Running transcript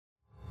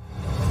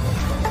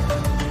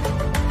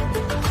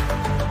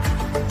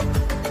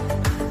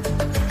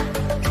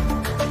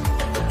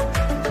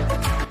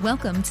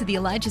Welcome to the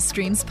Elijah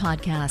Streams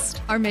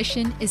podcast. Our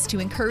mission is to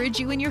encourage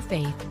you in your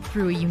faith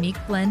through a unique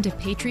blend of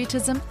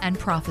patriotism and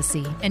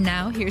prophecy. And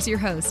now, here's your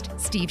host,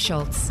 Steve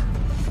Shultz.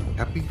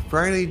 Happy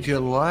Friday,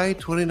 July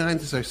 29th.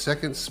 This is our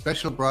second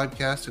special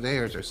broadcast today,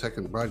 or it's our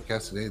second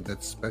broadcast today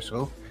that's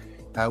special.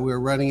 We're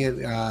running it,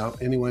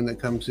 anyone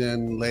that comes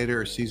in later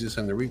or sees us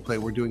on the replay,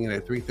 we're doing it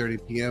at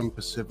 3:30 p.m.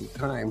 Pacific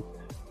time,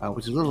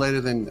 which is a little later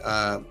than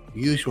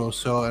usual.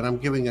 So, and I'm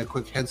giving a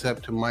quick heads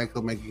up to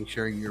Michael, making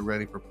sure you're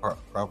ready for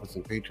Prophets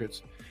and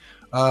Patriots.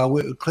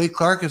 Clay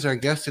Clark is our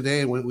guest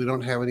today, and we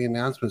don't have any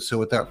announcements. So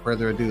without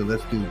further ado,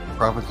 let's do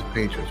Prophets and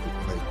Patriots with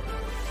Clay.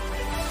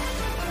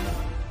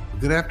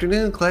 Good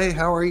afternoon, Clay.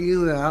 How are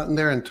you out in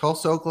there in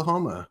Tulsa,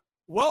 Oklahoma?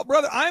 Well,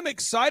 brother, I'm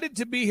excited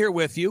to be here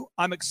with you.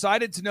 I'm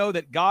excited to know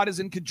that God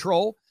is in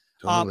control.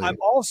 Totally. I'm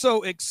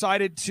also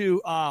excited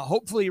to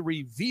hopefully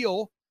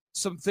reveal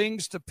some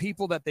things to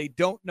people that they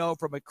don't know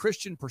from a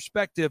Christian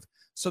perspective,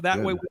 so that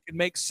way we can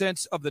make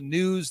sense of the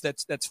news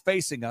that's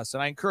facing us.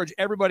 And I encourage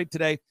everybody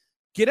today,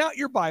 get out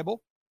your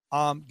Bible,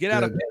 get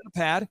out a pen and a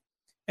pad,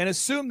 and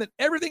assume that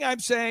everything I'm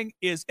saying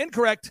is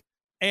incorrect,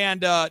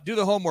 and do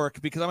the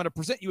homework, because I'm going to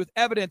present you with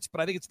evidence.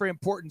 But I think it's very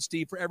important,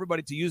 Steve, for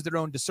everybody to use their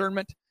own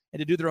discernment and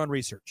to do their own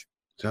research.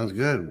 Sounds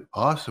good.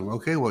 Awesome.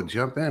 Okay, well,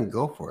 jump in.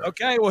 Go for it.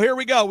 Okay, well, here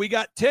we go. We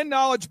got 10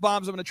 knowledge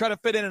bombs. I'm going to try to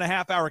fit in a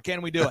half hour.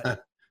 Can we do it?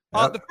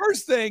 The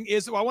first thing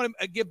is, I want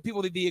to give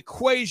people the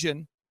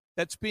equation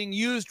that's being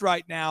used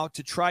right now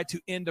to try to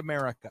end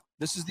America.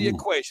 This is the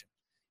equation.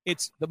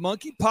 It's the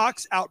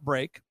monkeypox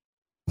outbreak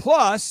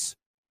plus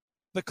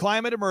the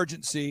climate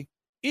emergency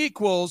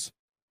equals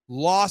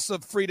loss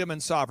of freedom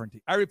and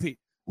sovereignty. I repeat,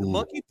 the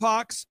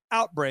monkeypox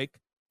outbreak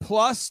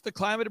plus the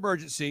climate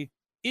emergency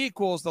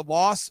equals the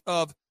loss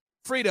of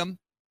freedom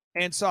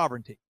and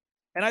sovereignty.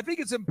 And I think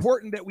it's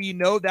important that we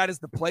know that is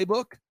the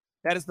playbook,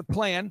 that is the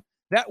plan.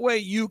 That way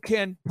you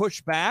can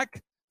push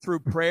back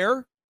through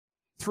prayer,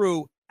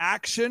 through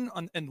action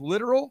and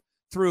literal,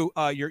 through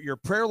your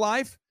prayer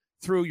life,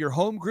 through your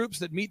home groups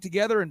that meet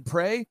together and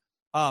pray,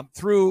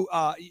 through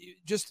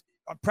just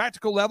a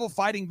practical level,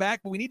 fighting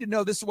back. But we need to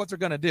know this is what they're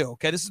going to do.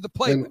 Okay, this is the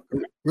playbook.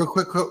 Real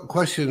quick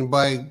question: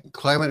 by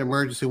climate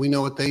emergency, we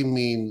know what they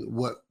mean.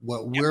 What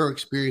we're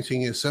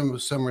experiencing is some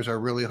summers are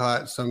really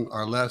hot, some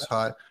are less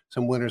hot,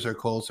 some winters are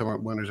cold,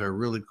 some winters are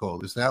really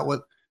cold. Is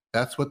that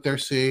that's what they're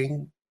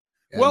seeing?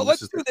 And well, let's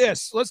do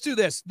this. Let's do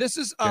this. This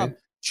is okay.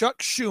 Chuck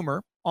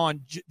Schumer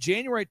on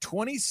January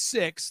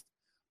 26th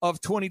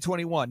of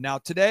 2021. Now,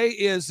 today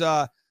is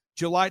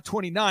July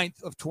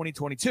 29th of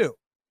 2022.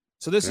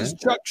 So this is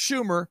Chuck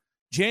Schumer.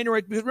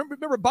 January.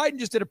 Remember, Biden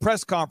just did a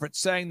press conference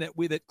saying that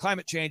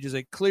climate change is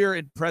a clear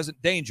and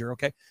present danger.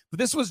 Okay, but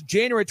this was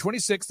January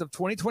 26th of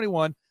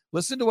 2021.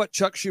 Listen to what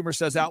Chuck Schumer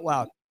says out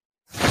loud.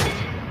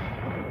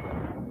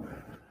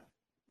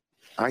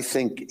 I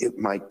think it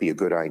might be a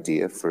good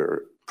idea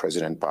for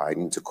President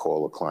Biden to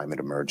call a climate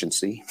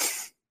emergency.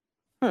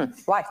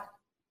 Why?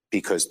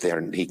 Because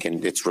then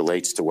it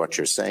relates to what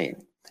you're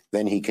saying.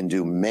 Then he can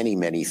do many,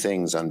 many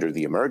things under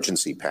the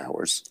emergency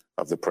powers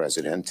of the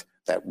president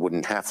that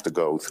wouldn't have to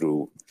go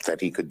through,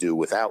 that he could do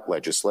without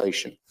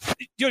legislation.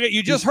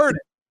 You just heard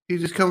it. He's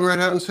just coming right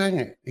out and saying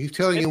it. He's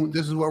telling you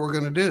this is what we're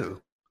going to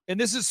do. And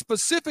this is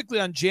specifically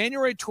on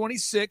January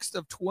 26th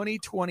of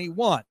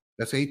 2021.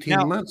 That's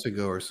 18 months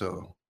ago or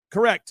so.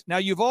 Correct. Now,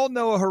 Yuval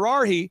Noah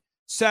Harari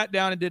sat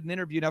down and did an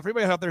interview. Now, for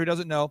anybody out there who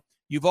doesn't know,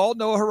 Yuval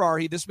Noah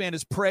Harari, this man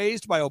is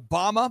praised by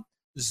Obama,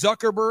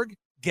 Zuckerberg,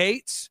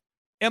 Gates,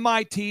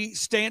 MIT,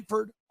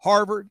 Stanford,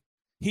 Harvard.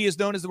 He is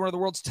known as one of the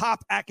world's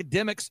top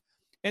academics.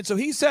 And so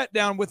he sat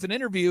down with an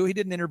interview. He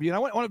did an interview. And I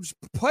want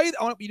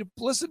you to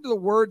listen to the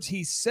words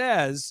he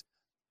says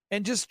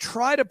and just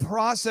try to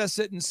process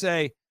it and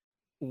say,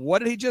 what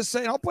did he just say?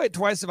 And I'll play it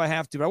twice if I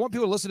have to, but I want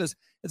people to listen to this.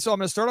 And so I'm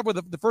going to start off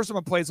with the first one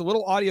I'm going to play is a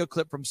little audio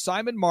clip from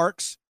Simon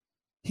Marks.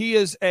 He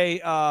is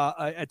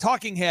a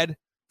talking head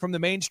from the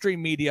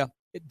mainstream media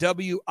at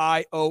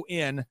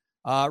WION,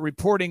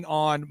 reporting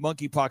on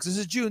monkeypox. This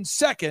is June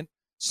 2nd.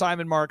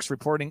 Simon Marks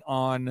reporting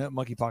on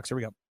monkeypox. Here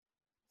we go.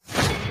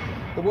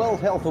 The World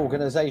Health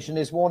Organization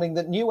is warning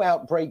that new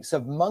outbreaks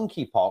of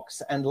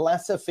monkeypox and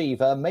Lassa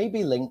fever may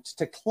be linked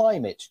to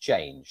climate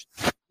change.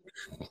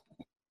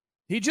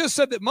 He just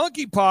said that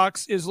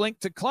monkeypox is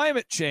linked to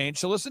climate change.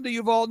 So listen to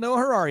Yuval Noah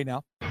Harari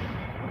now.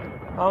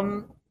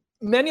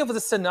 Many of the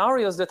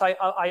scenarios that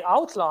I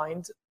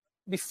outlined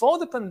before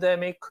the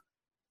pandemic,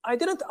 I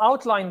didn't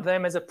outline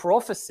them as a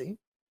prophecy,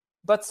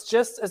 but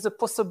just as a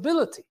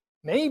possibility.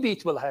 Maybe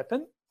it will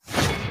happen.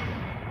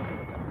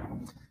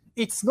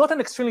 It's not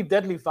an extremely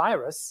deadly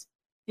virus.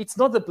 It's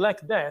not the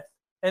Black Death.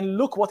 And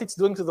look what it's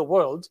doing to the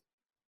world.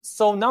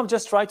 So now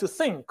just try to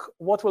think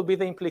what will be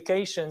the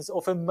implications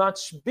of a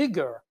much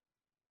bigger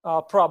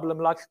problem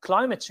like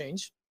climate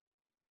change.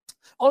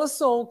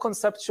 Also,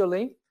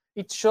 conceptually,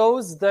 it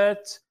shows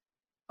that,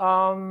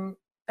 and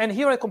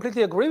here I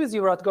completely agree with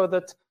you, Rutger,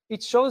 that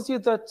it shows you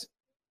that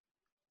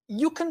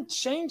you can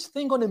change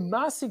things on a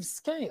massive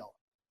scale.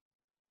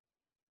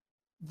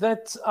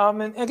 That,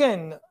 and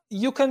again,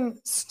 you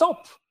can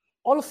stop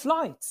all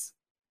flights.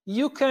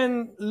 you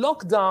can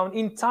lock down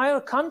entire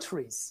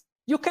countries.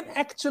 You can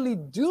actually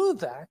do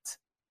that.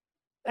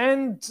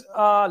 And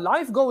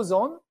life goes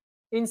on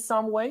in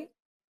some way.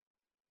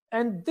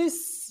 And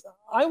this,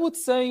 I would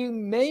say,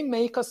 may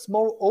make us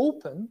more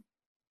open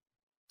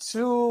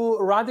to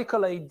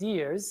radical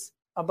ideas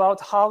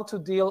about how to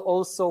deal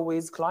also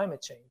with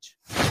climate change.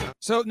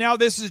 So now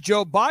this is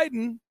Joe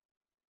Biden.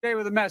 Today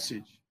with a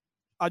message.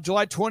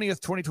 July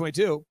 20th,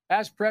 2022.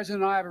 As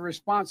president, I have a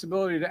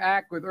responsibility to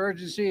act with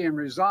urgency and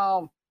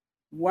resolve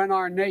when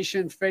our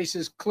nation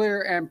faces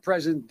clear and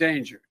present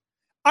danger.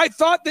 I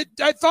thought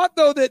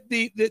though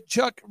that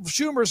Chuck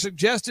Schumer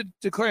suggested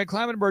declaring a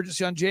climate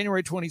emergency on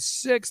January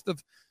 26th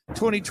of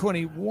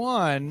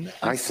 2021.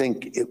 I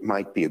think it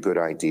might be a good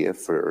idea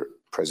for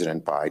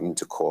President Biden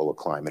to call a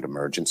climate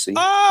emergency.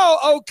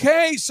 Oh,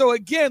 okay. So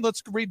again,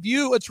 let's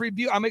review.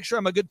 I'll make sure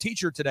I'm a good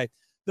teacher today.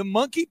 The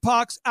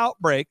monkeypox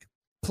outbreak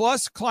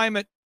plus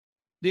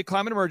the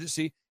climate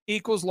emergency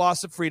equals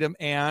loss of freedom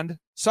and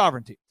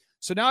sovereignty.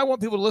 So now I want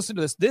people to listen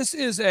to this. This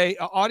is a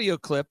audio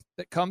clip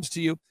that comes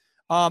to you.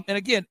 And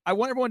again, I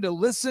want everyone to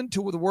listen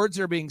to the words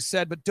that are being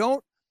said, but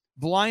don't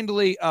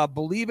blindly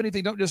believe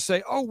anything. Don't just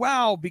say, oh,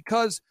 wow,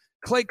 because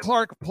Clay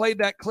Clark played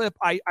that clip,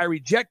 I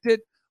reject it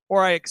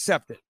or I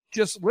accept it.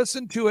 Just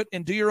listen to it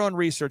and do your own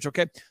research,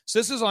 okay? So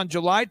this is on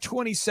July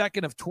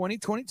 22nd of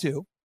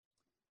 2022.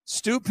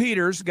 Stu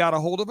Peters got a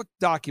hold of a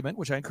document,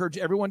 which I encourage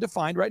everyone to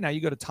find right now.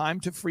 You go to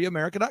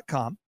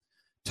timetofreeamerica.com,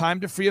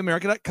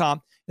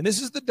 timetofreeamerica.com, and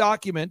this is the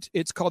document.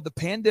 It's called the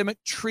Pandemic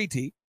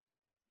Treaty,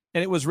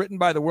 and it was written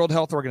by the World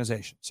Health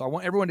Organization. So I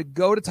want everyone to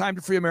go to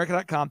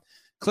timetofreeamerica.com,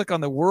 click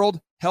on the World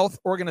Health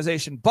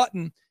Organization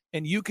button,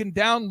 and you can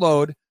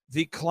download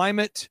the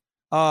climate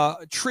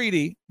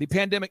treaty, the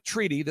pandemic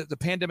treaty, the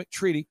pandemic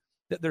treaty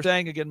that they're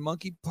saying, again,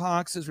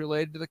 monkeypox is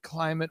related to the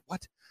climate.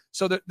 What?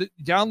 So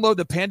download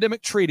the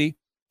pandemic treaty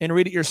and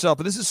read it yourself.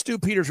 But this is Stu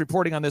Peters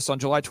reporting on this on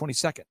July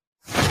 22nd.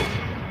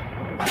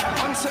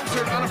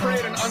 Uncensored,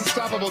 unafraid, and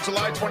unstoppable,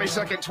 July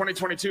 22nd,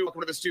 2022.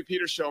 Welcome to the Stu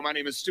Peters Show. My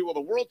name is Stu. Well, the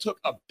world took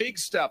a big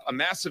step, a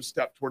massive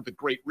step toward the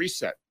Great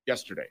Reset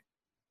yesterday.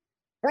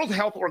 World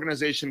Health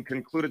Organization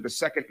concluded the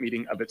second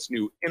meeting of its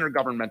new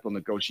intergovernmental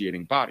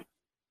negotiating body.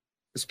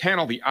 This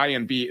panel, the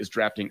INB, is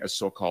drafting a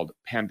so-called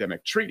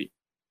pandemic treaty.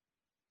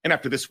 And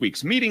after this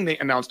week's meeting, they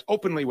announced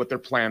openly what their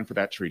plan for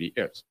that treaty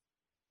is.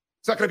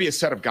 It's not going to be a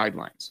set of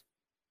guidelines.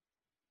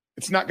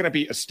 It's not going to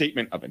be a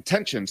statement of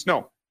intentions.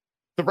 No,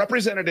 the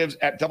representatives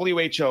at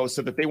WHO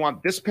said that they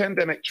want this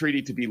pandemic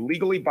treaty to be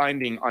legally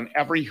binding on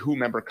every WHO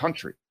member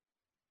country.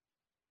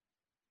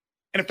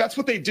 And if that's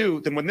what they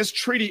do, then when this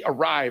treaty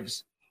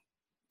arrives,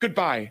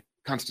 goodbye,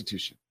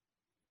 Constitution.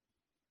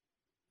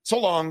 So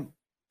long,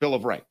 Bill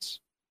of Rights.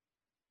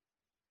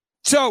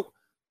 So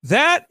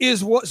that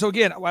is what, so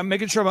again, I'm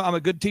making sure I'm a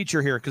good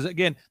teacher here because,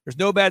 again, there's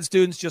no bad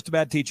students, just a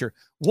bad teacher.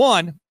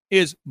 One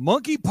is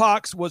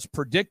monkeypox was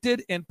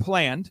predicted and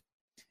planned.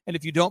 And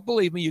if you don't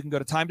believe me, you can go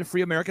to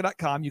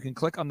timetofreeamerica.com. You can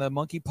click on the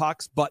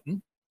monkeypox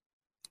button.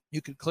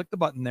 You can click the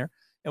button there.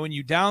 And when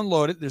you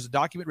download it, there's a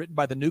document written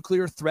by the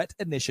Nuclear Threat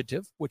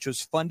Initiative, which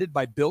was funded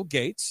by Bill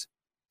Gates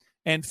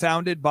and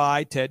founded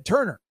by Ted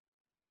Turner.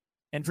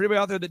 And for anybody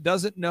out there that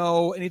doesn't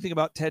know anything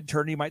about Ted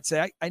Turner, you might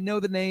say, I know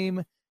the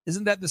name.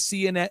 Isn't that the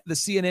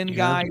CNN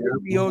guy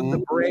who owned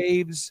the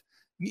Braves?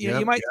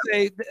 You might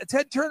say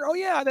Ted Turner. Oh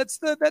yeah, that's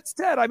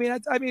Ted. I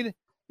mean,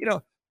 you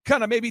know,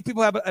 kind of maybe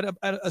people have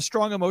a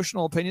strong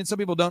emotional opinion. Some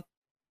people don't.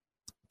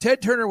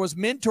 Ted Turner was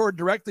mentored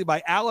directly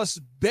by Alice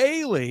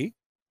Bailey,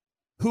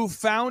 who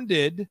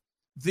founded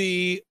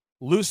the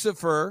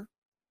Lucifer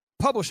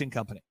Publishing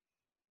Company.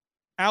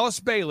 Alice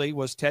Bailey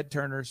was Ted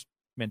Turner's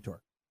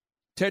mentor.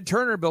 Ted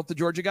Turner built the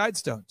Georgia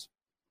Guidestones.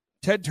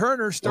 Ted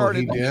Turner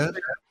started. Oh, he did?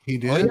 He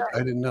did? Yeah. I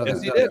didn't know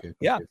yes, that. He did. Okay.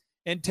 Yeah.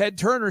 And Ted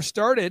Turner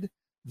started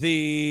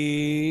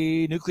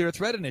the Nuclear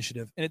Threat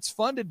Initiative, and it's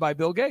funded by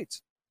Bill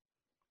Gates.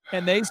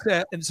 And they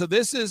said, and so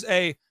this is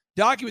a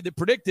document that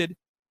predicted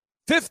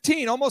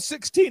 15, almost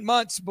 16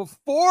 months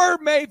before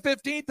May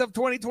 15th of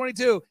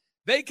 2022,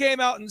 they came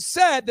out and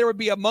said there would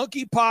be a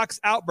monkeypox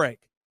outbreak.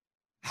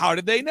 How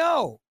did they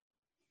know?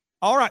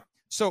 All right.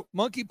 So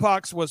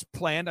monkeypox was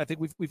planned. I think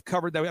we've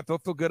covered that. We have to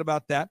feel good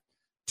about that.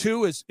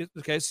 Two is,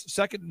 okay,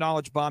 second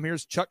knowledge bomb here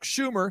is Chuck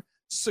Schumer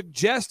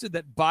suggested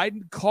that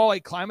Biden call a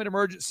climate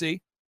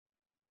emergency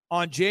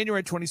on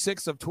January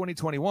 26th of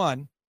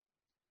 2021.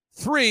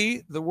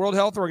 Three, the World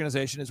Health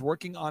Organization is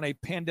working on a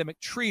pandemic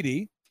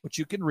treaty, which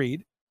you can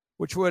read,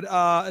 which would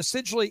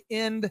essentially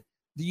end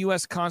the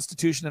U.S.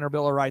 Constitution and our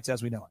Bill of Rights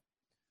as we know it.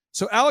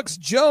 So Alex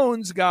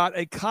Jones got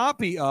a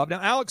copy of,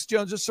 now Alex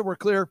Jones, just so we're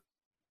clear,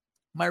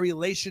 my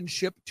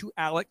relationship to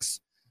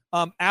Alex.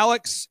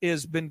 Alex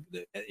has been,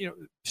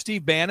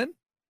 Steve Bannon,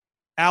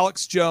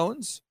 Alex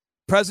Jones,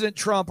 President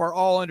Trump are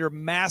all under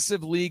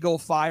massive legal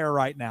fire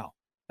right now.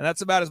 And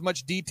that's about as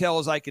much detail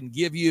as I can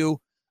give you.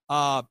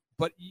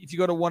 But if you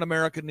go to One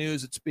America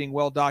News, it's being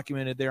well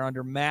documented. They're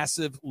under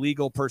massive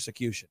legal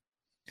persecution.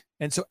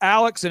 And so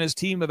Alex and his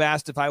team have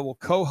asked if I will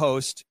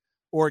co-host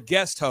or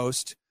guest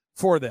host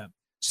for them.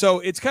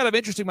 So it's kind of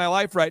interesting my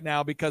life right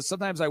now because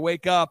sometimes I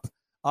wake up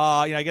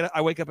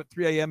I wake up at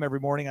 3 a.m. every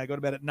morning. I go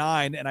to bed at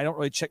 9, and I don't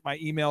really check my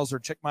emails or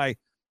check my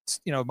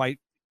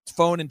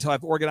phone until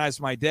I've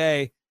organized my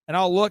day. And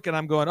I'll look, and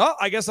I'm going, oh,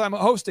 I guess I'm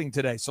hosting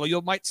today. So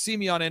you might see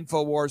me on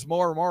InfoWars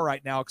more and more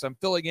right now because I'm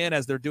filling in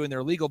as they're doing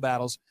their legal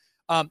battles.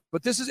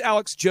 But this is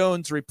Alex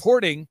Jones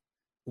reporting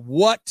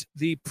what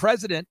the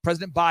President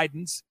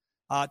Biden's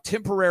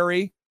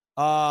temporary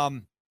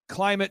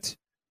climate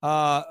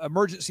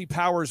emergency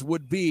powers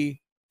would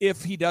be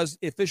if he does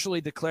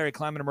officially declare a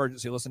climate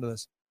emergency. Listen to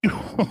this.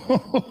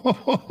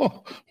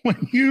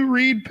 When you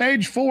read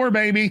page 4,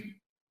 baby,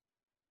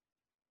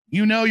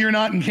 you know you're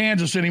not in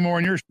Kansas anymore.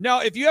 And now,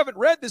 if you haven't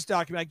read this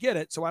document, I get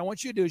it. So what I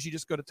want you to do is you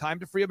just go to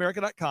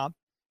timetofreeamerica.com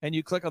and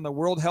you click on the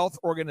World Health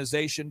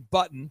Organization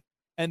button,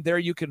 and there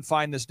you can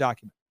find this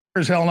document.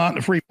 There's hell not in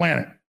the free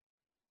planet.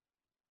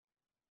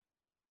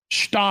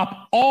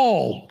 Stop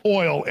all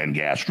oil and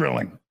gas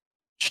drilling.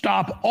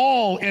 Stop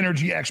all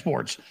energy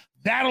exports.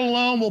 That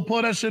alone will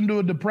put us into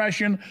a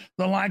depression,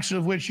 the likes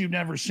of which you've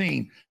never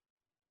seen.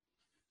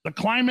 The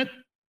climate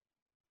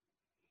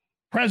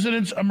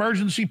president's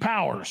emergency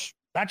powers.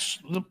 That's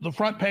the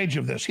front page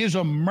of this. His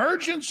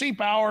emergency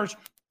powers.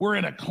 We're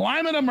in a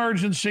climate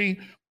emergency,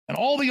 and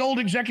all the old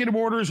executive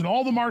orders and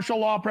all the martial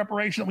law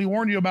preparation that we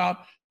warned you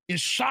about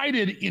is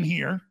cited in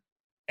here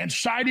and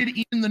cited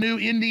in the new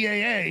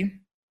NDAA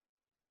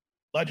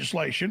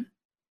legislation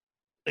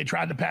they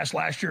tried to pass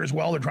last year as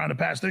well. They're trying to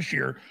pass this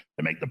year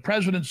to make the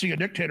presidency a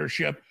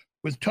dictatorship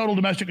with total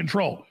domestic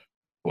control.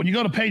 When you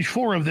go to page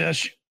 4 of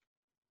this,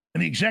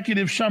 in the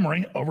executive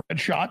summary, overhead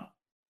shot,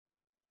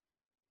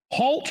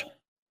 halt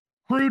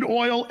crude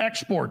oil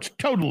exports,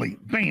 totally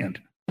banned.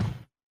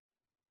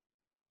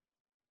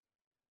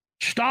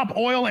 Stop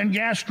oil and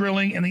gas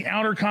drilling in the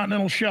outer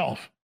continental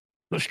shelf.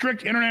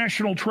 Restrict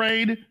international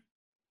trade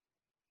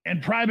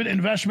and private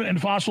investment in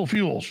fossil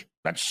fuels.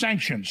 That's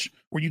sanctions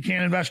where you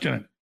can't invest in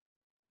it.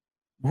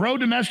 Grow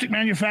domestic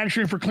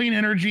manufacturing for clean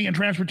energy and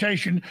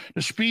transportation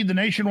to speed the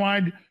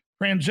nationwide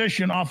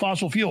transition off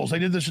fossil fuels. They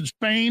did this in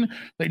Spain.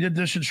 They did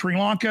this in Sri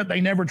Lanka.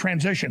 They never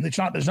transitioned. It's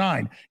not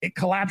designed. It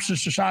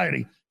collapses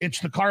society.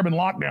 It's the carbon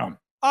lockdown.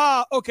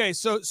 Okay.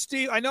 So,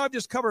 Steve, I know I've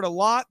just covered a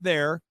lot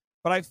there,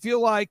 but I feel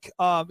like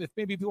if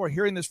maybe people are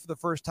hearing this for the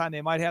first time,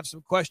 they might have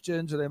some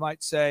questions or they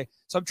might say,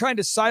 so I'm trying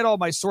to cite all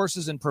my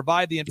sources and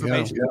provide the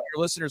information that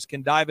your listeners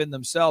can dive in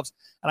themselves.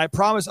 And I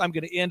promise I'm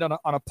going to end on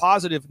a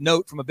positive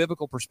note from a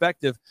biblical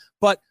perspective.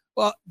 But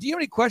do you have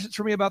any questions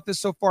for me about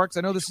this so far? Because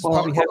I know this is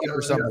probably heavy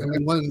for some. I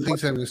mean, one of the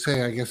things I'm going to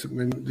say, I guess,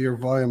 your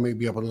volume may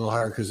be up a little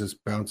higher because it's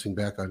bouncing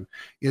back on,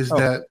 is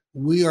that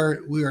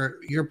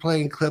you're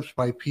playing clips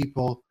by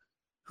people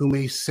who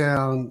may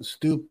sound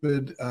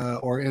stupid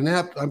or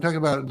inept. I'm talking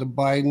about the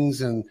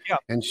Bidens and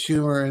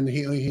Schumer, and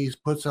he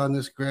puts on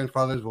this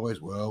grandfather's voice.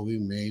 Well, we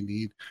may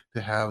need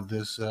to have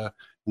this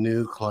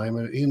new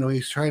climate.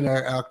 He's trying to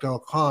act all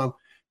calm.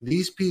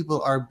 These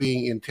people are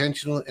being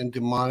intentional and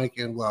demonic,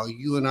 and while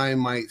you and I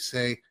might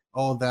say,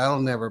 oh,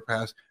 that'll never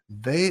pass,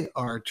 they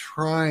are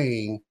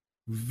trying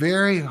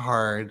very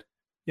hard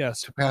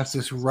to pass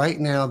this right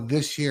now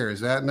this year. Is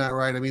that not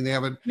right? I mean, they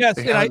haven't. Yes,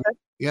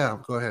 yeah,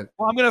 go ahead.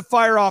 Well, I'm going to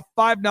fire off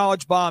 5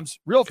 knowledge bombs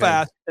real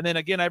fast, and then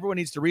again, everyone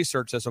needs to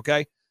research this,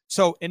 okay?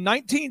 So in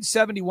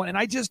 1971, and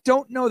I just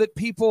don't know that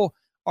people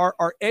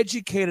are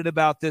educated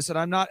about this, and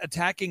I'm not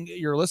attacking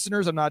your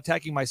listeners. I'm not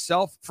attacking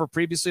myself for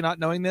previously not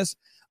knowing this.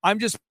 I'm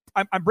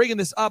bringing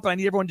this up, and I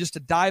need everyone just to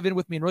dive in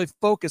with me and really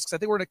focus, because I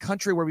think we're in a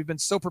country where we've been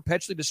so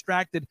perpetually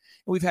distracted,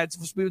 and we've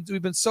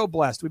been so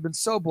blessed. We've been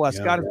so blessed.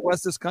 Yeah, God has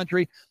blessed this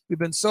country. We've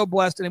been so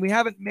blessed, and we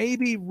haven't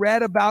maybe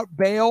read about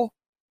Baal.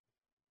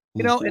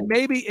 And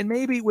maybe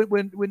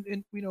when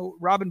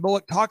Robin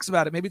Bullock talks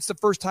about it, maybe it's the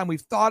first time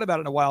we've thought about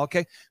it in a while,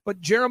 okay? But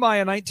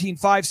Jeremiah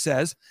 19:5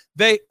 says,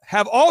 they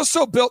have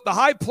also built the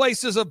high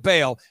places of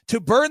Baal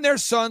to burn their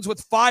sons with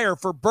fire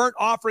for burnt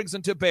offerings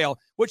unto Baal,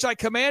 which I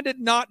commanded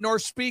not, nor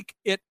speak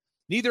it,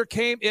 neither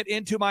came it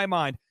into my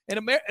mind. And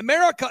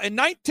America in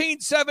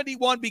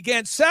 1971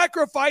 began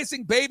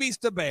sacrificing babies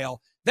to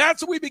Baal.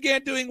 That's what we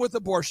began doing with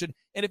abortion.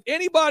 And if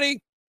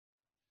anybody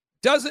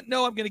doesn't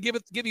know, I'm going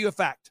to give you a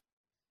fact.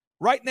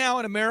 Right now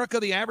in America,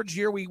 the average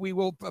year, we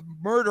will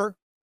murder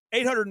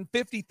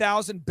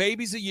 850,000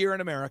 babies a year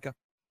in America.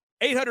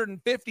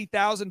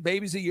 850,000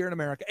 babies a year in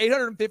America.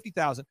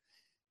 850,000.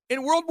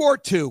 In World War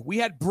II, we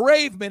had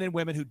brave men and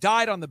women who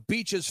died on the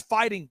beaches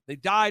fighting. They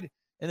died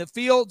in the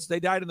fields. They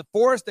died in the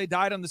forest. They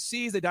died on the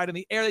seas. They died in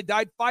the air. They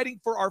died fighting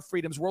for our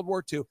freedoms. World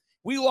War II.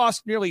 We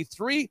lost nearly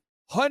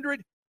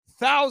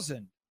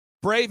 300,000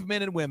 brave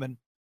men and women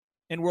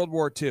in World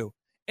War II.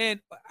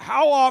 And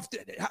how often,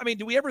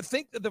 do we ever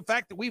think that the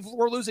fact that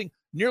we're losing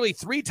nearly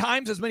 3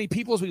 times as many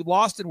people as we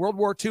lost in World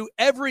War II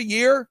every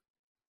year?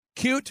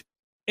 Cute,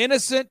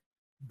 innocent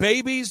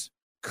babies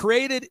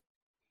created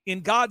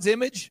in God's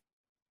image.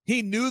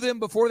 He knew them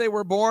before they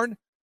were born.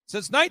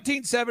 Since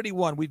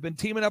 1971, we've been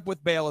teaming up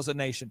with Baal as a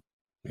nation.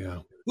 Yeah.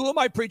 Who am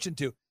I preaching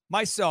to?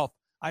 Myself.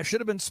 I should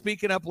have been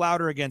speaking up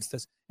louder against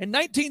this. In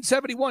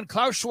 1971,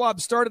 Klaus Schwab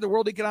started the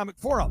World Economic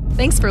Forum.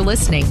 Thanks for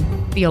listening.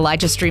 The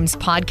Elijah Streams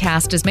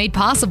podcast is made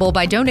possible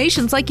by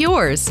donations like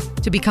yours.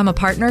 To become a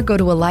partner, go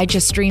to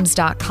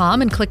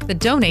ElijahStreams.com and click the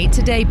Donate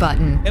Today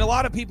button. And a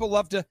lot of people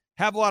love to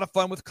have a lot of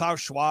fun with Klaus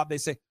Schwab. They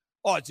say,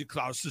 oh, it's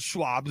Klaus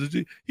Schwab.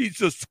 He's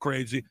just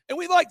crazy. And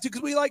we like to,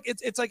 because we like,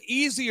 it's like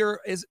easier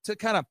is to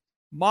kind of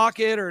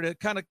mock it or to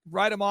kind of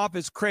write him off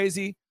as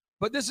crazy.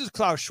 But this is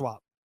Klaus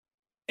Schwab.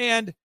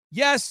 And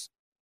yes,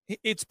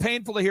 it's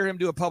painful to hear him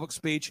do a public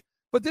speech.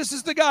 But this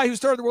is the guy who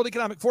started the World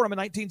Economic Forum in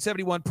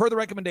 1971 per the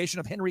recommendation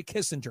of Henry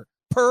Kissinger.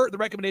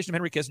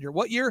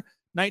 What year?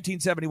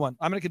 1971.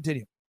 I'm going to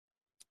continue.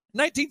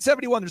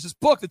 1971, there's this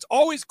book that's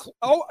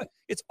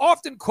it's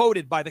often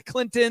quoted by the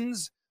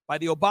Clintons, by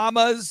the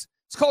Obamas.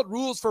 It's called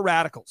Rules for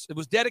Radicals. It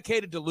was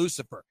dedicated to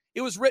Lucifer.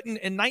 It was written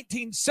in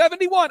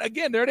 1971.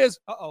 Again, there it is.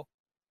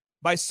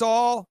 By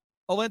Saul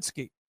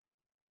Alinsky.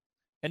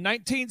 In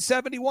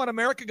 1971,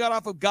 America got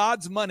off of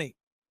God's money.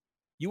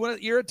 You want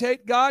to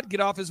irritate God? Get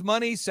off his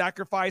money,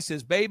 sacrifice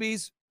his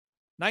babies.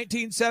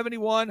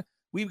 1971,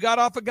 we got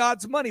off of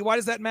God's money. Why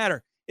does that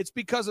matter? It's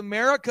because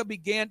America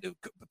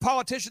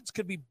politicians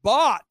could be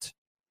bought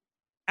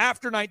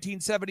after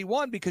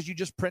 1971 because you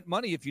just print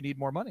money if you need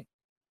more money.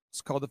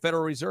 It's called the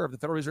Federal Reserve. The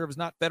Federal Reserve is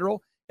not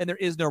federal, and there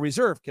is no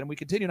reserve. Can we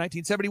continue?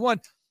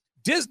 1971,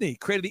 Disney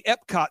created the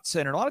Epcot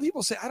Center. And a lot of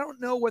people say, I don't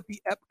know what the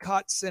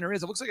Epcot Center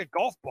is. It looks like a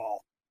golf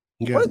ball.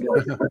 Yeah.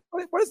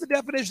 What is the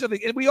definition of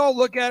it? And we all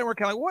look at it and we're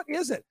kind of like, what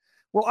is it?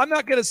 Well, I'm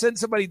not going to send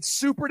somebody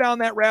super down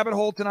that rabbit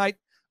hole tonight,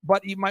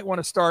 but you might want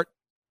to start.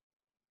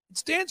 It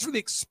stands for the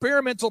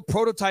Experimental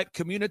Prototype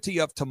Community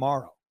of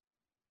Tomorrow.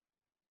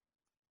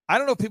 I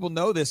don't know if people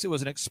know this. It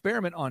was an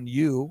experiment on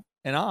you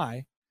and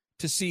I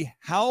to see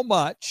how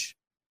much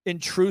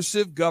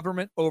intrusive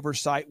government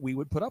oversight we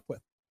would put up with.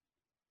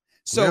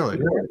 So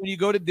when you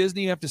go to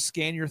Disney, you have to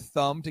scan your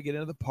thumb to get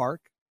into the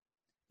park.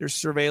 There's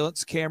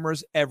surveillance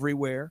cameras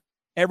everywhere.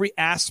 Every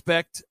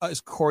aspect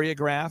is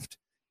choreographed.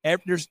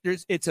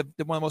 It's one of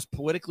the most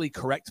politically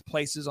correct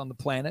places on the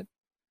planet.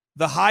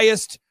 The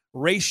highest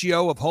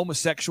ratio of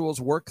homosexuals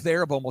work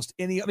there of almost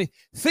any. I mean,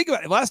 think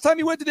about it. Last time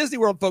you went to Disney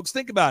World, folks,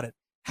 think about it.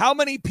 How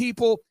many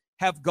people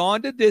have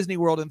gone to Disney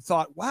World and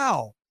thought,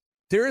 wow,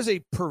 there is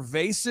a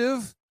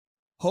pervasive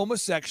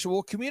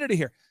homosexual community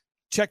here.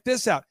 Check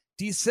this out.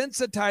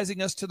 Desensitizing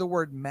us to the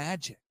word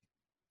magic.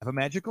 Have a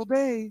magical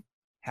day.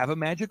 Have a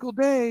magical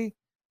day.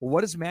 Well,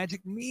 what does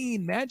magic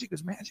mean? Magic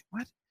is magic.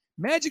 What?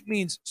 Magic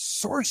means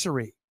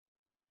sorcery.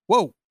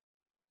 Whoa,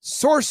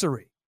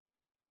 sorcery.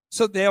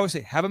 So they always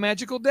say, have a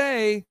magical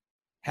day.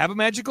 Have a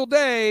magical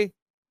day.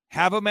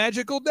 Have a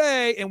magical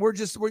day. And we're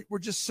just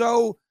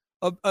so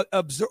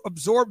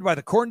absorbed by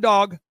the corn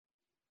dog,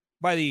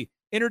 by the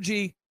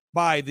energy,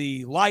 by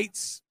the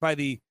lights, by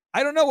the,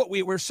 I don't know what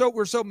we're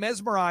so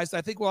mesmerized.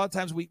 I think a lot of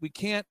times we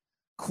can't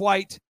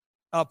quite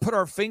put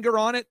our finger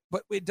on it,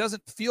 but it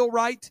doesn't feel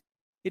right.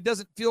 It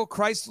doesn't feel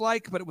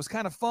Christ-like, but it was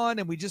kind of fun,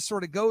 and we just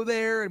sort of go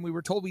there, and we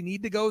were told we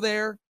need to go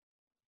there.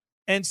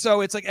 And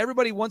so it's like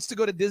everybody wants to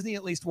go to Disney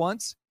at least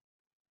once.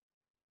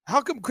 How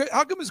come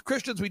as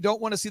Christians we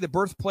don't want to see the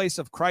birthplace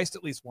of Christ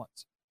at least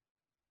once?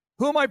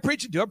 Who am I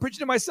preaching to? I'm preaching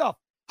to myself.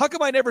 How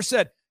come I never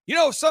said,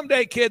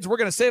 someday, kids, we're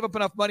going to save up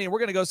enough money, and we're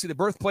going to go see the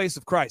birthplace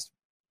of Christ?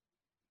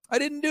 I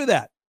didn't do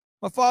that.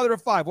 I'm a father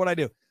of 5. What'd I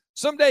do?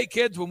 Someday,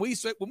 kids, when we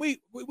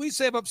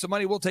save up some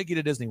money, we'll take you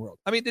to Disney World.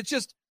 I mean, it's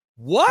just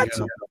what?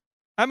 Yeah.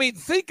 I mean,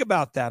 think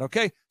about that,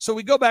 okay? So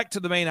we go back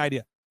to the main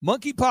idea.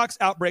 Monkeypox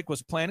outbreak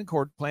was planned and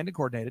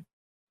coordinated.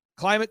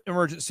 Climate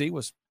emergency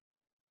was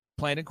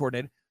planned and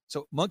coordinated.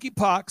 So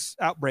monkeypox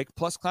outbreak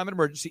plus climate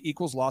emergency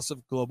equals loss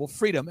of global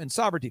freedom and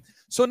sovereignty.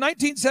 So in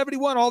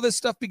 1971, all this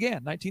stuff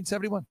began,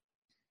 1971.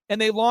 And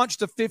they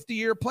launched a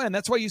 50-year plan.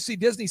 That's why you see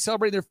Disney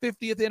celebrating their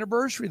 50th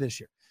anniversary this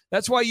year.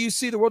 That's why you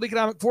see the World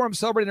Economic Forum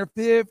celebrating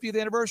their 50th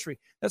anniversary.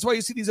 That's why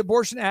you see these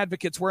abortion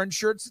advocates wearing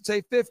shirts that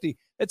say 50.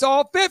 It's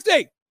all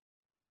 50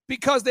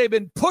 because they've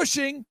been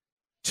pushing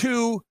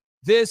to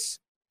this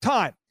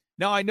time.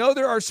 Now, I know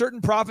there are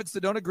certain prophets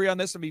that don't agree on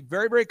this. I'll be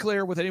very, very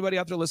clear with anybody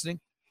out there listening.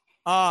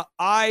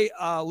 I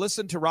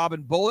listen to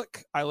Robin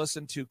Bullock. I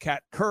listen to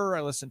Kat Kerr.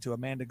 I listen to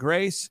Amanda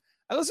Grace.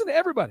 I listen to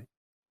everybody.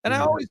 And I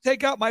always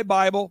take out my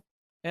Bible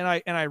and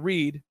I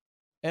read.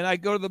 And I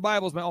go to the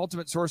Bible as my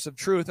ultimate source of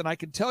truth. And I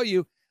can tell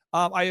you,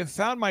 I have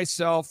found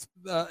myself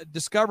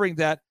discovering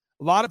that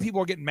a lot of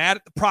people are getting mad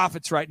at the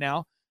prophets right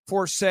now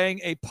for saying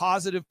a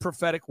positive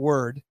prophetic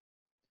word.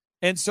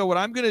 And so what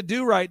I'm going to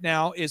do right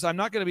now is I'm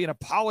not going to be an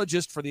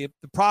apologist for the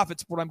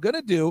prophets. What I'm going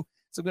to do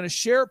is I'm going to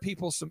share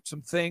people some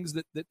things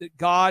that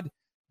God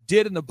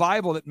did in the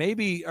Bible that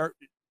maybe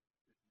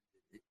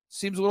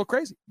seems a little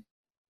crazy.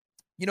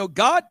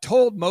 God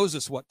told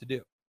Moses what to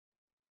do.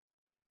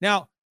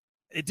 Now,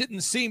 it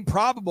didn't seem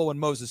probable when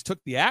Moses took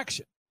the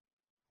action.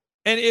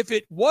 And if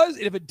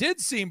it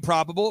did seem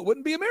probable, it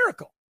wouldn't be a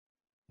miracle.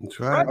 That's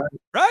right.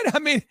 Right? I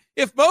mean,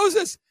 if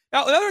Moses,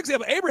 now another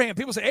example, Abraham,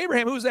 people say,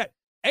 Abraham, who's that?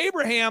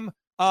 Abraham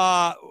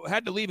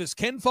had to leave his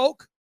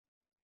kinfolk.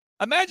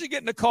 Imagine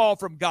getting a call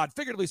from God,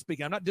 figuratively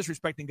speaking. I'm not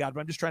disrespecting God, but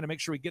I'm just trying to make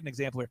sure we get an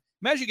example here.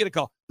 Imagine you get a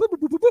call. Boop, boop,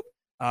 boop, boop,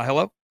 boop.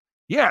 Hello?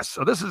 Yes,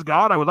 so this is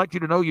God. I would like you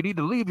to know you need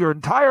to leave your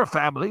entire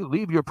family,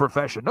 leave your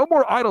profession. No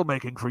more idol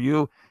making for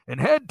you,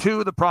 and head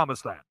to the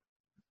promised land.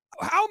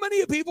 How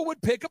many people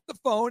would pick up the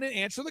phone and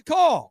answer the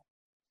call?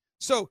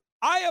 So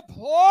I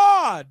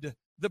applaud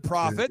the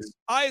prophets.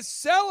 I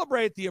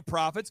celebrate the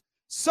prophets,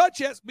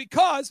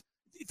 because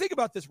think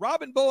about this.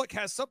 Robin Bullock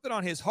has something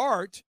on his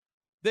heart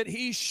that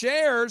he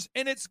shares,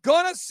 and it's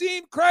going to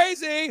seem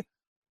crazy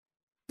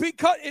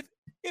because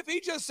if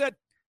he just said,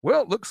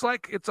 well, it looks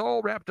like it's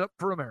all wrapped up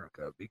for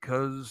America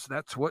because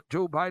that's what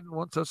Joe Biden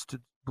wants us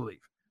to believe.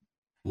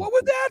 What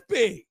would that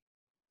be?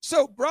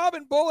 So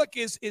Robin Bullock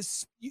is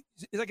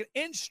like an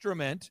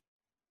instrument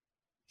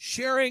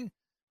sharing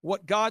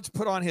what God's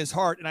put on his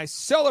heart. And I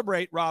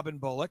celebrate Robin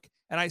Bullock,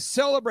 and I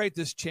celebrate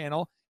this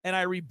channel, and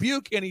I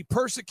rebuke any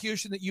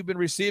persecution that you've been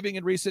receiving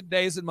in recent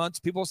days and months.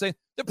 People say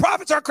the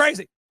prophets are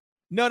crazy.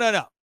 No.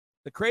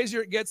 The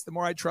crazier it gets, the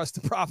more I trust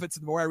the prophets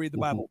and the more I read the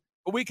Bible.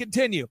 But we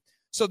continue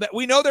so that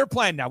we know their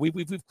plan now.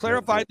 We've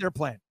clarified their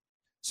plan.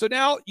 So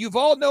now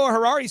Yuval Noah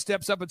Harari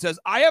steps up and says,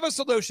 I have a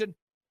solution.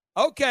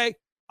 Okay,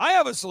 I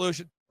have a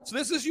solution. So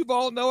this is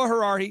Yuval Noah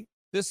Harari.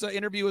 This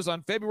interview is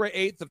on February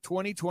 8th of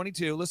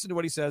 2022. Listen to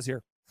what he says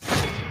here.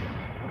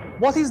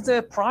 What is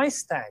the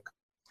price tag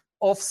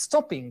of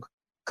stopping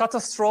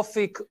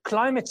catastrophic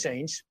climate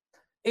change?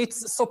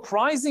 It's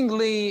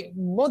surprisingly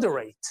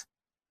moderate.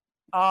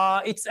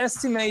 It's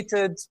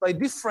estimated by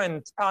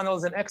different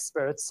panels and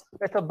experts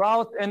at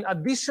about an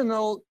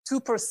additional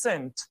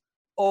 2%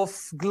 of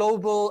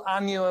global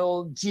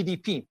annual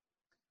GDP.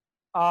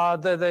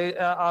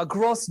 The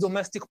gross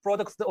domestic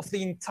product of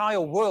the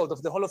entire world,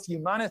 of the whole of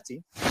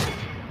humanity.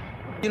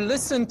 You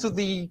listen to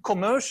the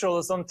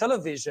commercials on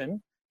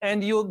television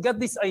and you get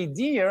this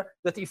idea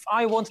that if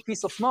I want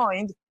peace of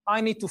mind, I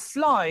need to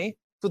fly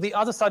to the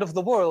other side of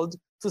the world,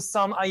 to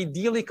some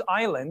idyllic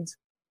island,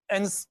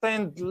 and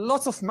spend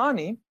lots of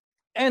money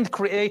and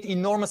create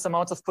enormous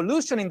amounts of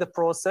pollution in the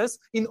process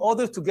in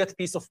order to get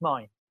peace of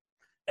mind.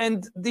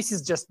 And this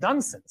is just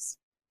nonsense.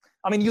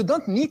 I mean, you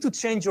don't need to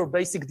change your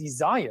basic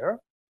desire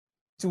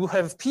to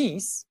have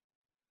peace,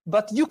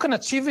 but you can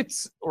achieve it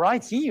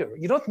right here.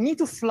 You don't need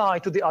to fly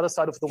to the other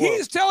side of the world.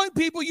 He's telling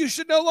people you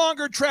should no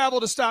longer travel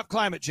to stop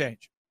climate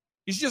change.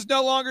 You should just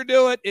no longer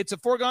do it. It's a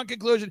foregone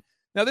conclusion.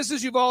 Now, this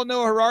is Yuval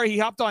Noah Harari. He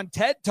hopped on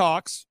TED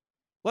Talks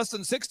less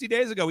than 60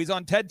 days ago. He's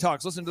on TED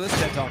Talks. Listen to this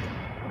TED Talk.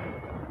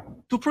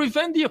 To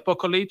prevent the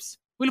apocalypse,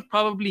 we'll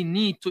probably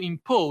need to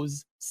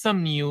impose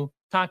some new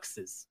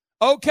taxes.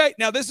 Okay,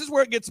 now this is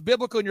where it gets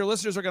biblical, and your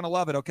listeners are going to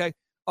love it, okay?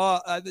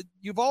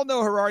 Yuval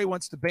Noah Harari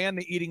wants to ban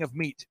the eating of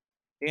meat.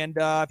 And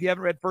if you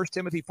haven't read 1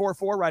 Timothy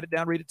 4:4, write it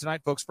down, read it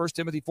tonight, folks. 1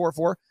 Timothy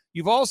 4:4.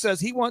 Yuval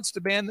says he wants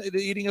to ban the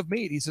eating of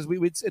meat. He says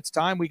it's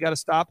time we got to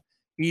stop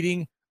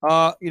eating,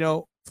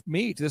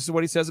 meat. This is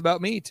what he says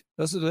about meat.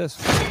 Listen to this.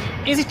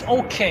 Is it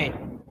okay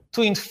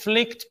to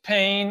inflict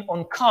pain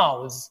on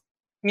cows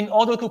in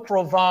order to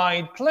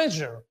provide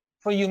pleasure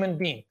for human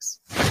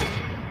beings?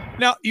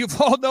 Now,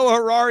 Yuval Noah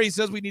Harari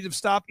says we need to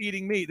stop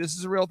eating meat. This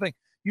is a real thing.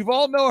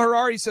 Yuval Noah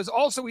Harari says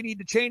also we need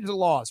to change the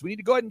laws. We need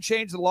to go ahead and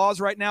change the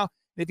laws right now.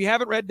 And if you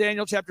haven't read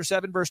Daniel chapter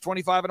 7, verse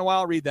 25 in a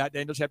while, read that.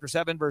 Daniel chapter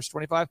 7, verse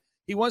 25.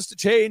 He wants to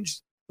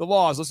change the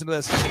laws. Listen to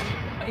this.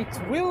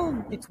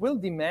 It will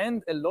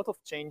demand a lot of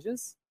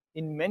changes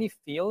in many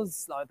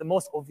fields. The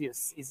most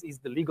obvious is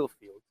the legal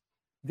field.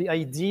 The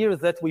idea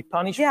that we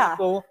punish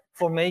people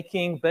for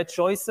making bad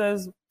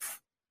choices,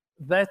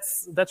 that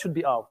should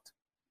be out.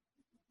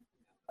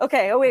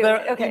 Okay.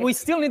 Okay. We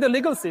still need a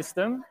legal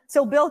system.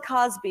 So Bill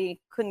Cosby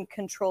couldn't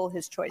control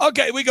his choices.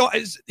 Okay, we go.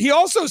 He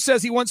also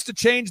says he wants to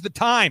change the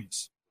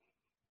times.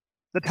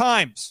 The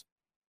times.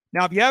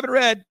 Now, if you haven't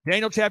read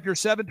Daniel chapter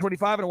 7,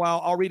 25 in a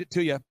while, I'll read it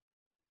to you.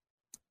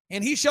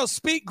 And he shall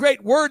speak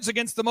great words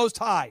against the Most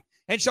High,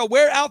 and shall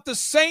wear out the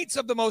saints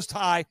of the Most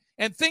High,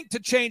 and think to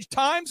change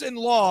times and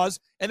laws,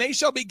 and they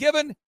shall be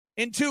given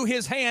into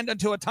his hand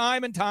unto a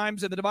time and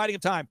times and the dividing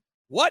of time.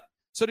 What?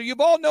 So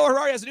Yuval Noah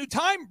Harari has a new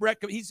time.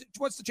 He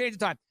wants to change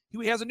the time.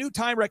 He has a new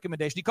time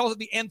recommendation. He calls it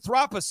the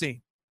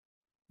Anthropocene,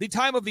 the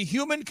time of the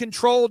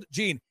human-controlled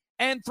gene.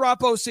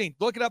 Anthropocene.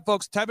 Look it up,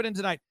 folks. Type it in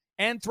tonight.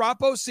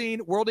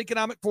 Anthropocene, World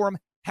Economic Forum.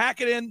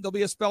 Hack it in. There'll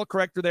be a spell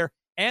corrector there.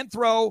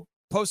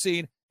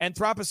 Anthropocene,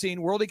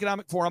 World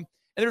Economic Forum.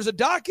 And there's a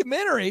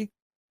documentary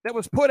that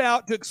was put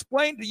out to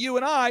explain to you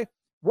and I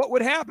what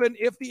would happen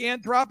if the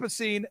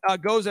Anthropocene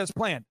goes as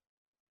planned.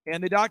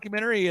 And the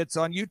documentary, it's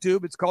on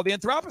YouTube. It's called The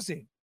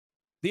Anthropocene,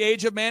 The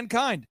Age of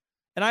Mankind.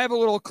 And I have a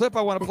little clip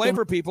I want to play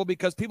for people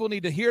because people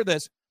need to hear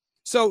this.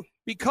 So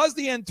because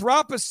the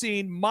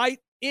Anthropocene might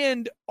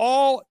end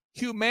all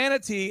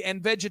humanity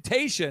and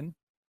vegetation,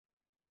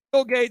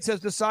 Bill Gates has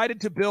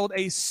decided to build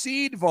a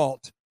seed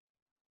vault.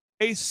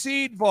 A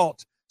seed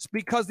vault. It's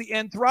because the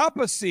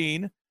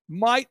Anthropocene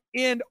might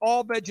end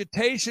all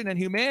vegetation and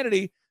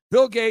humanity.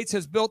 Bill Gates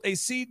has built a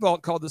seed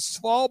vault called the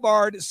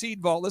Svalbard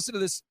Seed Vault. Listen to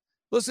this.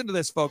 Listen to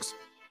this, folks.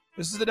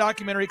 This is the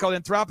documentary called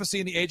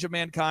Anthropocene, The Age of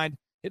Mankind.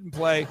 Hit and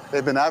play.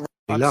 They've been I'm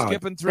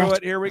skipping through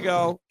it. Here we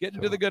go.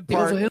 Getting to the good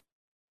part.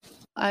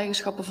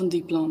 eigenschappen van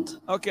die plant.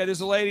 Okay,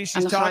 there's a lady,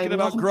 she's talking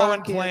about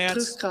growing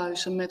plants,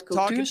 met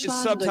talking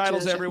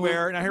subtitles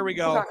everywhere. Now here we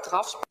go.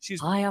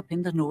 She's high up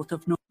in the north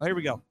of Norway. Oh, here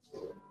we go.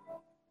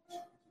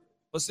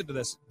 Listen to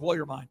this. Blow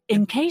your mind.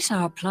 In case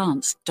our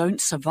plants don't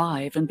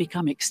survive and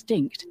become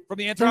extinct, From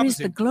the there is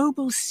Anthropocene. the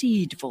global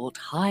seed vault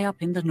high up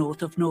in the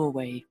north of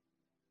Norway.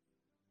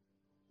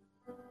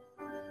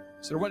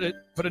 So they want to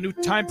put a new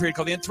time period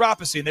called the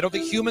Anthropocene. They don't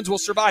think humans will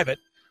survive it.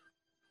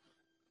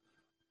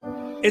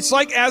 It's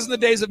like as in the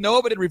days of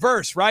Noah, but in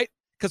reverse, right?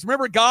 Because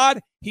remember, God,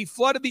 he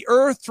flooded the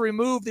earth to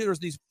remove, there was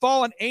these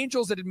fallen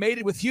angels that had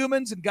mated with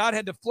humans, and God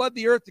had to flood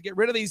the earth to get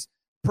rid of these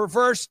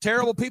perverse,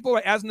 terrible people,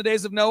 as in the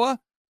days of Noah.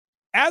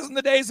 As in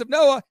the days of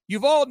Noah,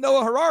 you've all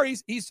Noah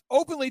Harari's, he's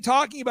openly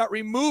talking about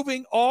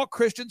removing all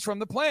Christians from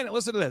the planet.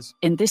 Listen to this.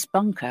 In this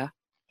bunker,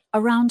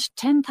 around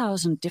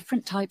 10,000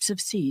 different types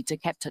of seeds are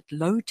kept at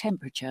low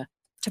temperature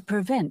to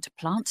prevent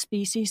plant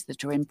species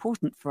that are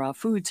important for our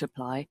food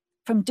supply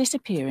from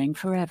disappearing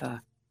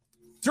forever.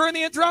 During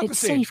the Anthropocene. It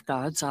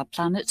safeguards our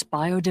planet's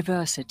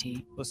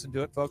biodiversity. Listen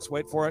to it, folks.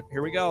 Wait for it.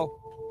 Here we go.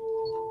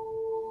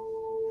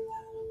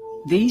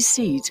 These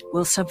seeds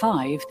will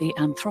survive the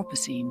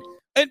Anthropocene.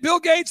 And Bill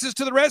Gates is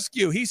to the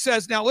rescue. He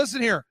says, now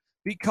listen here,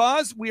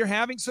 because we are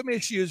having some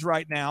issues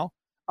right now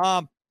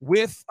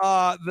with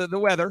the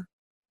weather,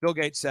 Bill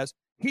Gates says,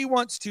 he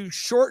wants to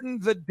shorten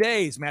the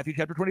days. Matthew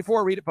chapter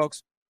 24, read it,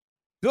 folks.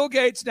 Bill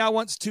Gates now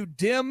wants to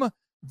dim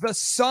the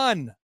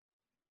sun.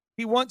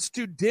 He wants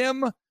to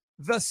dim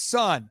the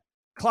sun.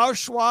 Klaus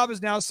Schwab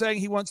is now saying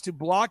he wants to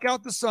block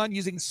out the sun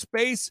using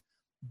space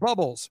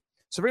bubbles.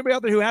 So for anybody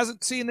out there who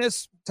hasn't seen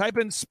this, type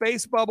in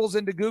space bubbles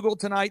into Google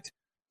tonight.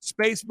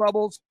 Space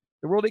bubbles.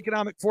 The World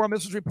Economic Forum,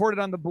 this was reported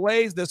on The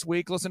Blaze this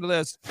week. Listen to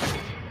this.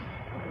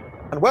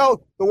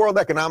 Well, the World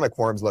Economic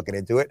Forum's looking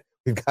into it.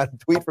 We've got a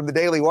tweet from the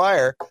Daily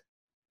Wire.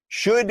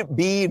 Should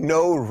be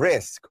no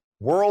risk.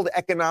 World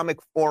Economic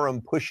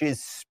Forum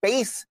pushes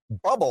space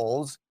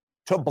bubbles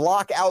to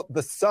block out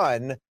the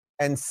sun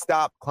and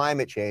stop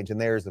climate change. And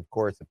there's, of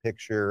course, a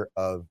picture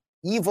of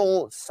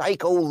evil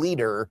psycho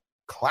leader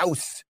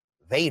Klaus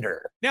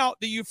Vader. Now,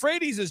 the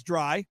Euphrates is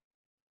dry.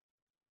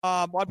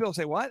 A lot of people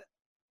say, what?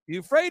 The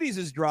Euphrates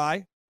is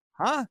dry.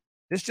 Huh?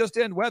 This just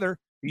in weather.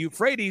 The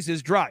Euphrates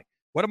is dry.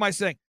 What am I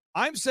saying?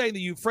 I'm saying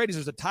the Euphrates,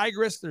 there's the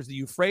Tigris, there's the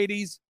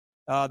Euphrates,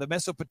 the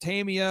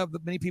Mesopotamia.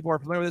 Many people are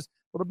familiar with this.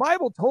 Well, the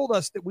Bible told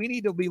us that we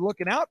need to be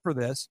looking out for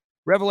this.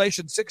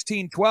 Revelation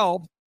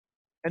 16:12,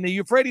 and the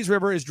Euphrates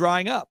River is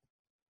drying up.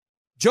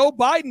 Joe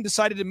Biden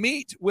decided to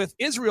meet with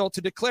Israel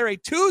to declare a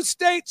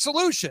two-state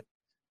solution,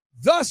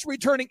 thus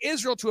returning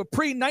Israel to a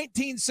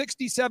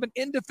pre-1967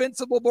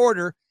 indefensible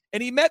border.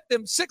 And he met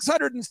them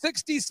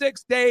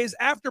 666 days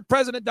after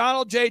President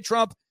Donald J.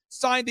 Trump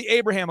signed the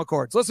Abraham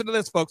Accords. Listen to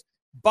this, folks.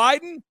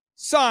 Biden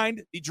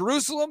signed the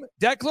Jerusalem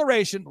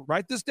Declaration.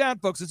 Write this down,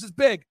 folks. This is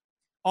big.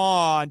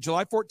 On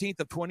July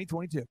 14th of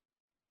 2022.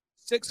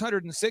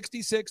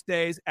 666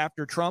 days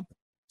after Trump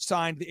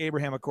signed the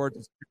Abraham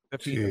Accords.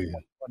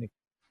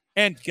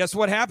 And guess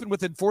what happened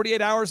within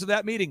 48 hours of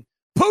that meeting?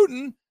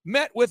 Putin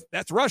met with,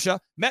 that's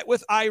Russia, met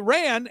with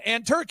Iran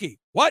and Turkey.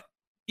 What?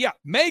 Yeah,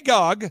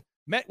 Magog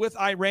met with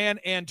Iran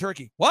and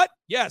Turkey. What?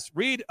 Yes,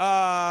 read,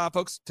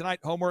 folks, tonight,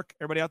 homework.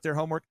 Everybody out there,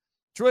 homework.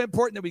 It's really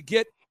important that we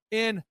get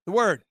in the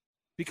Word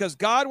because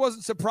God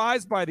wasn't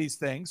surprised by these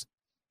things.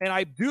 And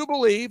I do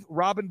believe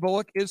Robin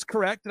Bullock is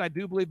correct, and I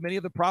do believe many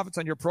of the prophets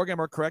on your program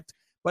are correct.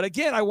 But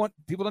again, I want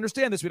people to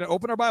understand this. We're going to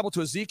open our Bible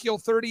to Ezekiel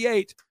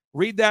 38.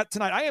 Read that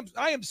tonight.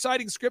 I am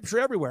citing Scripture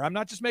everywhere. I'm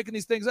not just making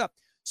these things up.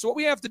 So what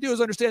we have to do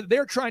is understand that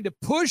they're trying to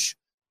push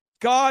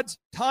God's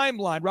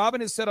timeline.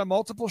 Robin has said on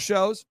multiple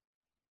shows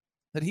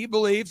that he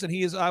believes, and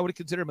he is, I would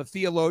consider him a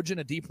theologian,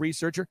 a deep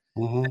researcher.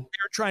 Mm-hmm.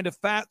 They're trying to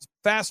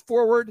fast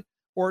forward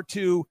or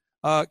to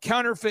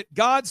counterfeit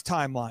God's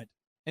timeline.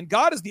 And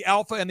God is the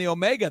Alpha and the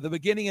Omega, the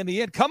beginning and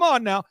the end. Come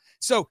on now.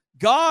 So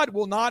God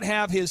will not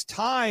have his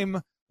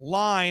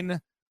timeline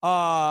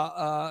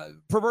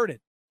perverted.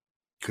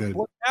 Good.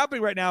 What's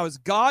happening right now is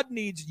God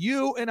needs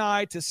you and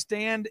I to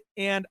stand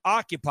and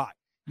occupy.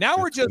 Now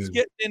we're just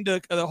getting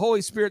into the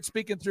Holy Spirit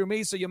speaking through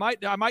me. So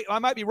I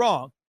might be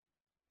wrong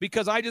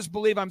because I just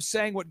believe I'm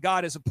saying what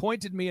God has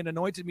appointed me and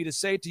anointed me to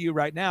say to you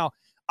right now.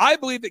 I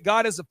believe that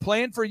God has a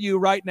plan for you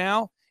right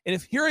now. And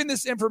if hearing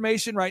this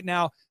information right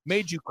now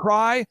made you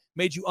cry,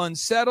 made you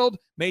unsettled,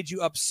 made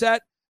you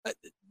upset,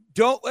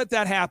 don't let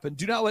that happen.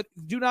 Do not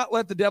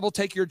let the devil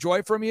take your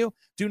joy from you.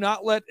 Do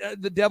not let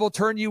the devil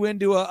turn you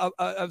into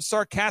a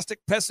sarcastic,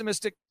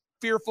 pessimistic,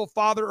 fearful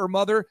father or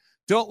mother.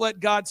 Don't let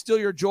God steal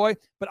your joy.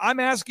 But I'm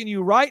asking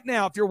you right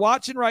now, if you're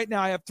watching right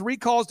now, I have 3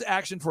 calls to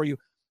action for you.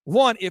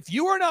 1, if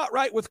you are not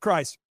right with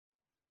Christ,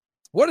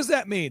 what does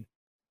that mean?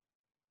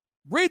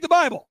 Read the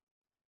Bible.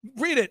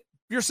 Read it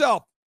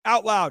yourself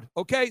out loud,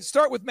 okay?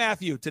 Start with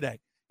Matthew today.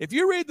 If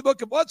you read the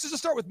book of, let's just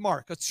start with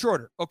Mark. It's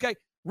shorter, okay?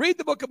 Read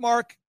the book of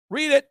Mark.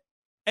 Read it.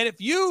 And if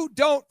you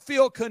don't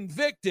feel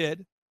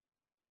convicted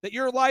that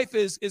your life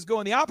is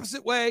going the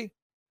opposite way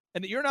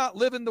and that you're not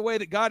living the way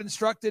that God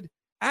instructed,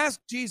 ask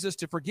Jesus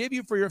to forgive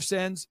you for your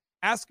sins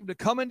Ask him to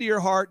come into your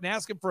heart and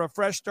ask him for a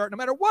fresh start. No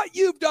matter what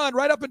you've done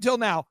right up until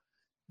now,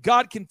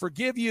 God can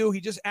forgive you.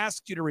 He just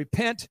asks you to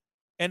repent.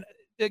 And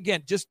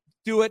again, just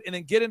do it and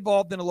then get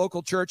involved in a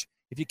local church.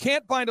 If you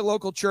can't find a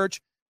local church,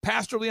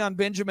 Pastor Leon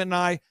Benjamin and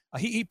I,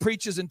 he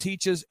preaches and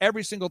teaches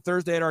every single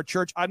Thursday at our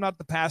church. I'm not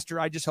the pastor.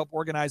 I just help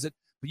organize it.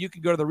 But you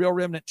can go to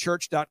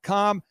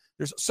therealremnantchurch.com.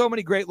 There's so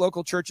many great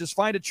local churches.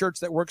 Find a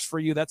church that works for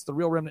you. That's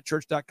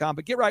therealremnantchurch.com.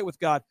 But get right with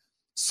God.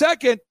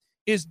 Second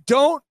is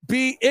don't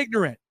be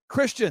ignorant.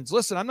 Christians,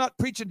 listen, I'm not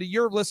preaching to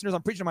your listeners.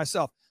 I'm preaching to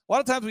myself. A lot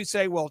of times we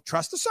say, well,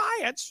 trust the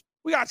science.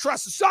 We got to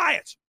trust the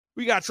science.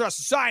 We got to trust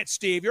the science,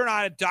 Steve. You're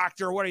not a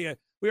doctor. What are you?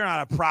 We're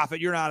not a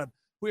prophet. You're not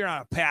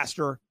a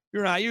pastor.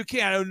 You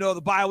can't know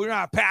the Bible. You're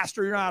not a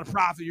pastor. You're not a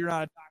prophet. You're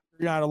not a doctor.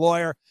 You're not a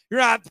lawyer. You're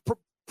not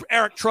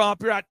Eric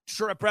Trump. You're not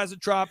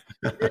President Trump.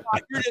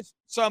 You're just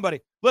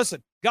somebody.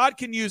 Listen, God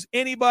can use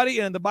anybody.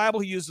 And in the Bible,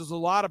 he uses a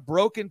lot of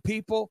broken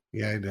people.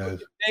 Yeah, he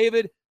does.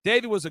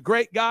 David was a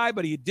great guy,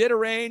 but he did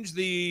arrange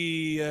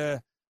the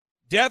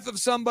death of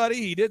somebody.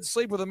 He did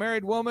sleep with a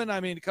married woman.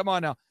 I mean, come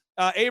on now.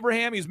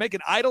 Abraham, he was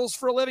making idols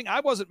for a living. I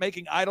wasn't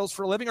making idols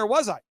for a living, or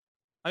was I?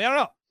 I mean, I don't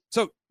know.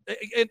 So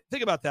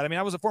think about that. I mean,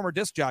 I was a former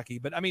disc jockey,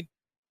 but I mean,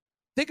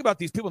 think about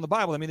these people in the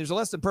Bible. I mean, there's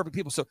less than perfect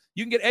people. So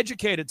you can get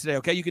educated today,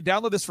 okay? You can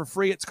download this for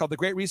free. It's called The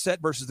Great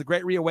Reset versus The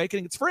Great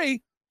Reawakening. It's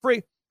free.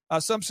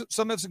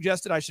 Some have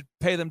suggested I should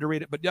pay them to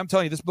read it, but I'm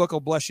telling you, this book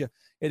will bless you.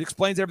 It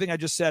explains everything I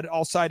just said,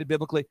 all cited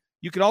biblically.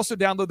 You can also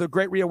download The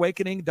Great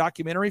Reawakening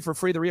documentary for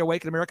free, the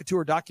Reawaken America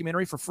Tour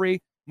documentary for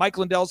free. Mike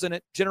Lindell's in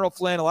it. General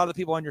Flynn, a lot of the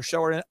people on your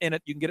show are in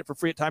it. You can get it for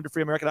free at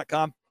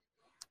timetofreeamerica.com.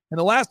 And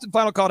the last and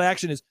final call to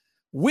action is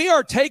we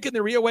are taking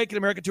the Reawaken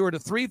America Tour to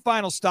 3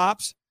 final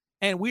stops,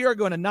 and we are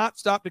going to not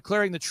stop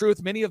declaring the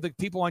truth. Many of the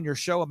people on your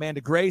show, Amanda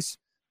Grace,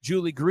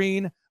 Julie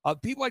Green,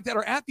 people like that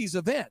are at these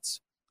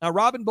events. Now,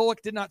 Robin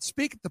Bullock did not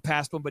speak at the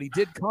past one, but he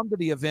did come to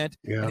the event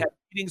and had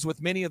meetings with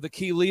many of the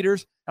key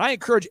leaders. And I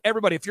encourage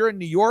everybody, if you're in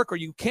New York or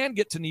you can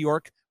get to New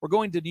York, we're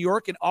going to New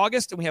York in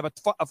August, and we have a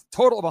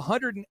total of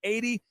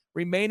 180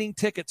 remaining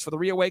tickets for the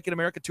Reawaken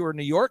America Tour in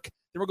New York.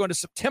 Then we're going to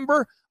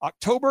September,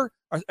 October,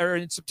 or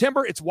in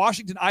September, it's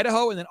Washington,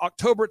 Idaho, and then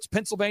October, it's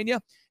Pennsylvania.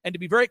 And to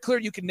be very clear,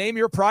 you can name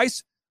your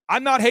price.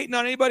 I'm not hating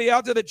on anybody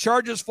out there that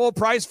charges full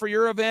price for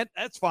your event.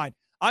 That's fine.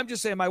 I'm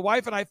just saying my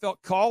wife and I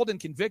felt called and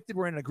convicted.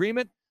 We're in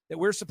agreement that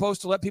we're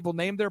supposed to let people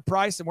name their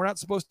price, and we're not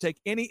supposed to take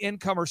any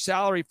income or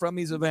salary from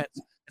these events.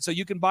 And so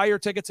you can buy your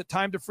tickets at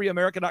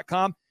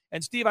timetofreeamerica.com.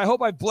 And Steve, I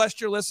hope I've blessed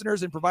your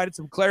listeners and provided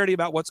some clarity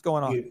about what's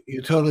going on.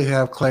 You totally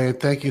have, Clay.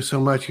 Thank you so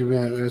much.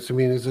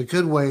 It's a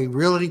good way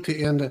really to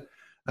end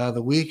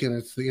the week, and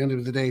it's the end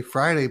of the day,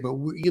 Friday. But,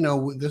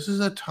 this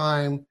is a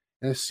time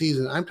and a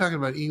season. I'm talking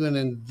about even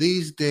in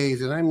these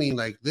days, and I mean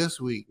like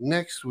this week,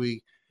 next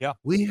week. Yeah,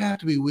 we have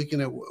to be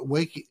waking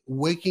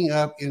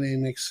up in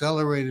an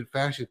accelerated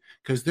fashion,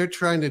 because they're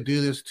trying to do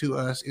this to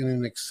us in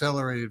an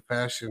accelerated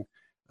fashion.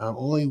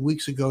 Only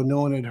weeks ago, no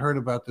one had heard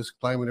about this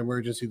climate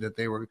emergency that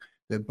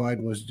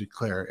Biden was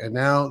declared, and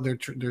now they're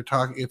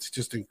talking. It's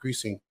just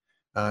increasing,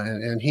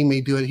 and he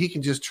may do it. He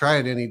can just try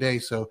it any day.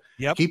 So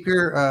keep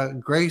your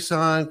grace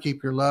on,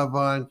 keep your love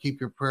on, keep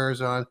your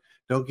prayers on.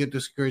 Don't get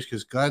discouraged,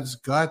 because God's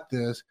got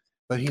this,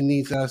 but He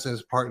needs us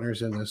as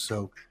partners in this.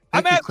 So.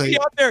 I'm asking you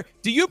out there,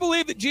 do you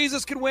believe that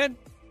Jesus can win?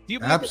 Do you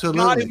believe that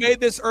God who made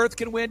this earth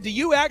can win? Do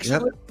you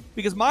actually? Yep.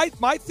 Because my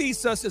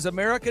thesis is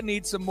America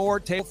needs some more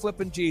tail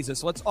flipping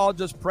Jesus. Let's all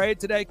just pray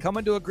today, come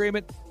into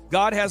agreement.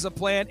 God has a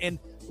plan, and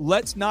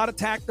let's not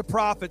attack the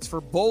prophets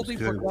for boldly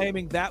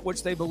proclaiming that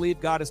which they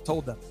believe God has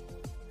told them.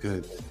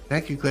 Good.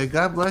 Thank you, Clay.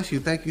 God bless you.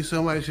 Thank you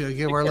so much.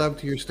 Give our love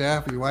to your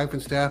staff, your wife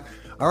and staff.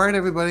 All right,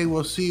 everybody.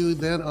 We'll see you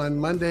then on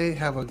Monday.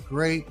 Have a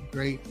great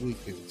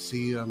weekend.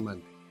 See you on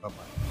Monday. Bye-bye.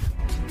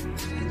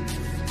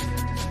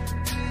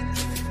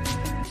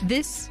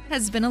 This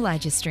has been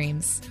Elijah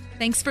Streams.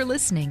 Thanks for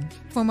listening.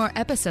 For more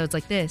episodes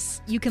like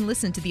this, you can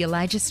listen to the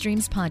Elijah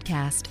Streams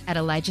podcast at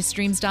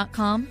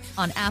ElijahStreams.com,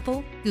 on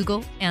Apple,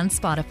 Google, and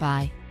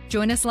Spotify.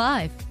 Join us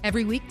live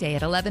every weekday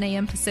at 11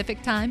 a.m.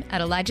 Pacific Time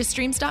at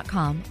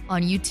ElijahStreams.com,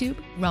 on YouTube,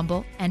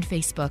 Rumble, and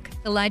Facebook.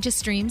 Elijah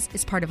Streams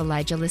is part of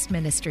Elijah List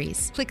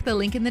Ministries. Click the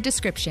link in the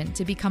description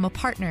to become a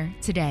partner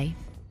today.